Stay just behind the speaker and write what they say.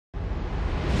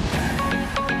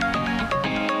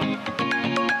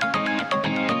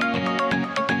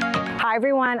Hi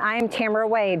everyone, I am Tamra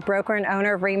Wade, broker and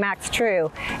owner of RE/MAX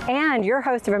True, and your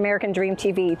host of American Dream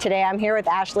TV. Today I'm here with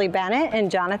Ashleigh, Bennet,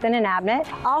 and Jonathan Inabnit.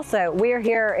 Also, we are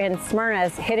here in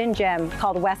Smyrna's hidden gem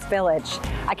called West Village.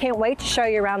 I can't wait to show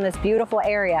you around this beautiful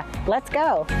area. Let's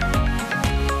go.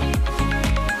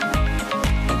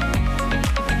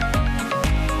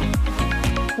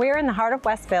 We're in the heart of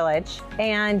West Village,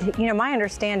 and my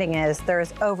understanding is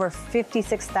there's over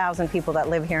 56,000 people that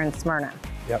live here in Smyrna.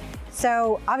 Yep.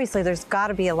 So obviously there's got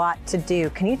to be a lot to do.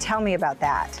 Can you tell me about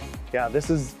that? Yeah, this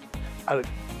is a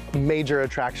major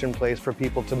attraction place for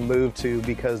people to move to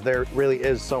because there really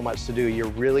is so much to do. You're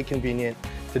really convenient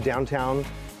to downtown.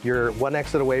 You're one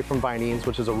exit away from Vanities,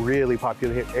 which is a really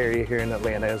popular area here in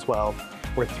Atlanta as well.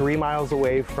 We're 3 miles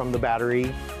away from the Battery,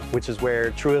 which is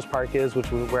where Truist Park is, which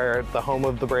is where the home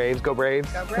of the Braves. Go Braves!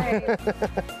 Go Braves!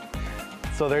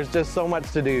 So there's just so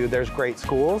much to do. There's great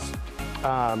schools.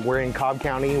 We're in Cobb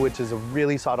County, which is a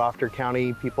really sought after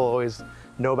county. People always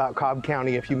know about Cobb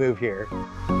County if you move here.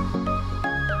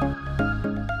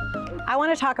 I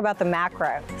want to talk about the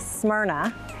macro,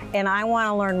 Smyrna, and I want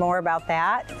to learn more about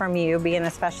that from you, being a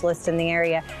specialist in the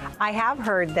area. I have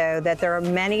heard, though, that there are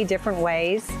many different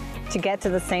ways to get to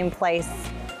the same place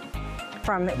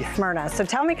from Smyrna. So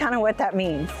tell me kind of what that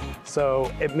means.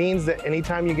 So it means that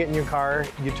anytime you get in your car,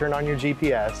 you turn on your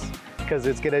GPS, because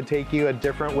it's going to take you a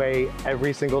different way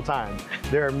every single time.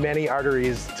 There are many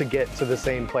arteries to get to the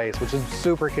same place, which is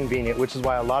super convenient, which is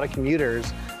why a lot of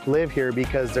commuters live here,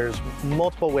 because there's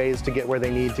multiple ways to get where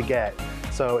they need to get.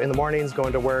 So in the mornings,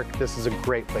 going to work, this is a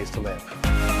great place to live.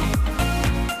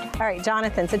 All right,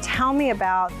 Jonathan, so tell me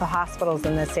about the hospitals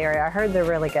in this area. I heard they're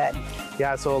really good.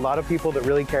 Yeah, so a lot of people that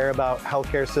really care about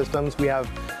healthcare systems, we have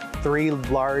 3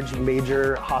 large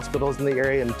major hospitals in the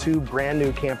area and 2 brand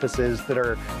new campuses that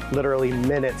are literally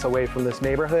minutes away from this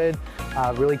neighborhood.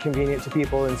 Really convenient to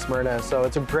people in Smyrna. So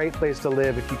it's a great place to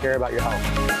live if you care about your health.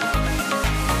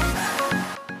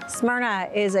 Smyrna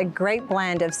is a great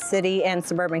blend of city and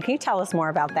suburban. Can you tell us more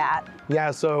about that? Yeah,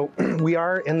 so we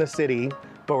are in the city,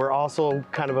 but we're also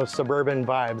kind of a suburban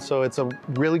vibe. So it's a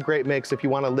really great mix if you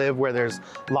want to live where there's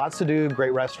lots to do,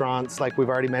 great restaurants like we've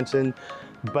already mentioned,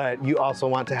 but you also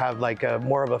want to have like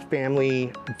more of a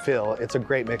family feel. It's a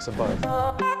great mix of both.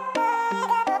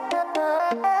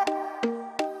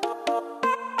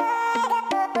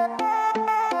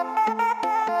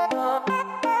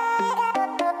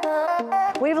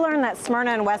 We've learned that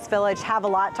Smyrna and West Village have a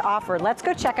lot to offer. Let's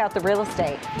go check out the real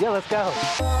estate. Yeah, let's go.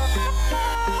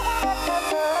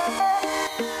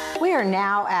 We are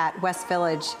now at West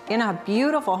Village in a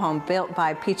beautiful home built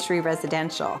by Peachtree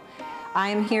Residential. I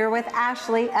am here with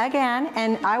Ashleigh again,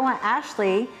 and I want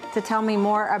Ashleigh to tell me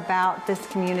more about this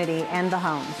community and the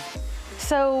homes.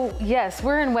 So yes,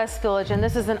 we're in West Village, and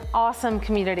this is an awesome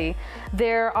community.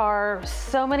 There are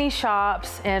so many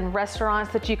shops and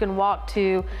restaurants that you can walk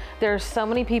to. There's so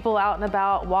many people out and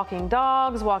about walking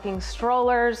dogs, walking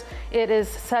strollers. It is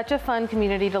such a fun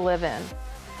community to live in.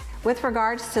 With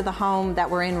regards to the home that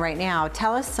we're in right now,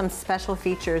 tell us some special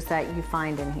features that you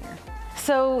find in here.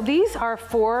 So these are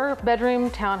 4-bedroom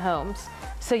townhomes.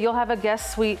 So you'll have a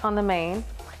guest suite on the main,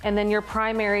 and then your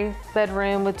primary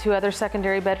bedroom with 2 other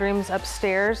secondary bedrooms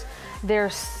upstairs. They're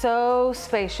so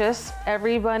spacious.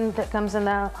 Everyone that comes in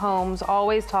the homes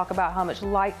always talk about how much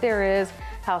light there is,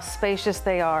 how spacious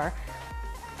they are.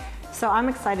 So I'm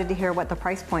excited to hear what the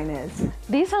price point is.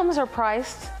 These homes are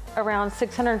priced around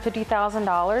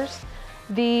 $650,000.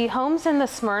 The homes in the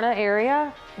Smyrna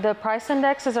area, the price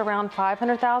index is around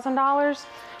 $500,000.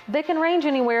 They can range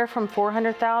anywhere from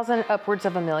 $400,000 upwards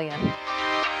of $1 million.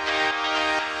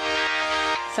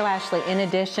 So Ashleigh, in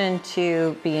addition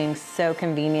to being so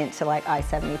convenient to like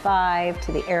I-75,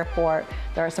 to the airport,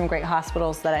 there are some great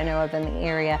hospitals that I know of in the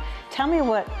area. Tell me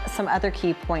what some other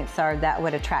key points are that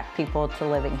would attract people to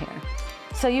living here.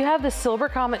 So you have the Silver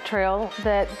Comet Trail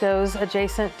that goes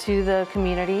adjacent to the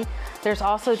community. There's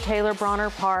also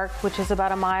Brawner Park, which is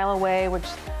about 1 mile away, which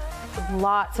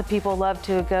lots of people love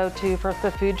to go to for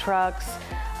the food trucks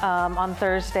on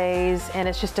Thursdays, and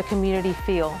it's just a community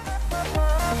feel.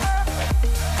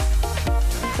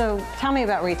 So tell me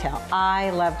about retail. I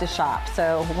love to shop.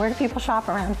 So where do people shop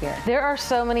around here? There are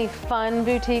so many fun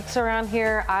boutiques around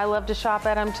here. I love to shop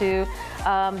at them too.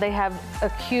 They have a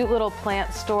cute little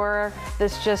plant store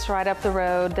that's just right up the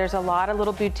road. There's a lot of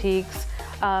little boutiques,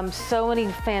 so many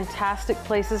fantastic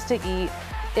places to eat.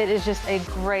 It is just a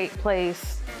great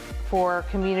place for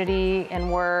community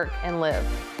and work and live.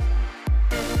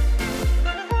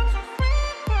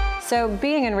 So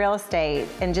being in real estate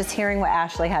and just hearing what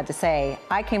Ashleigh had to say,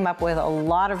 I came up with a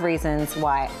lot of reasons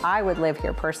why I would live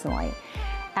here personally.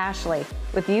 Ashleigh,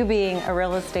 with you being a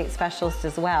real estate specialist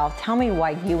as well, tell me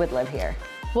why you would live here.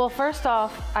 Well, first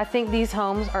off, I think these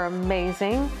homes are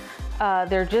amazing.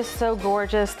 They're just so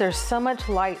gorgeous. There's so much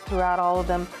light throughout all of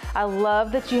them. I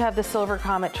love that you have the Silver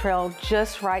Comet Trail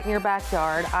just right in your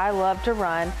backyard. I love to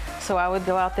run, so I would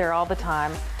go out there all the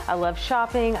time. I love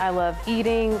shopping, I love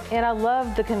eating, and I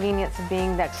love the convenience of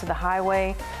being next to the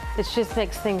highway. It just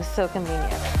makes things so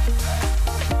convenient.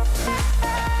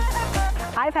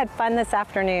 I've had fun this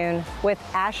afternoon with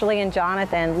Ashleigh and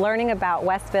Jonathan learning about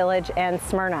West Village and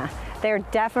Smyrna. They're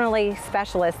definitely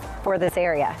specialists for this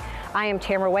area. I am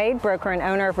Tamra Wade, broker and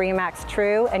owner of RE/MAX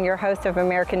True and your host of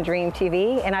American Dream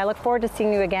TV, and I look forward to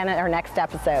seeing you again at our next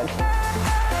episode.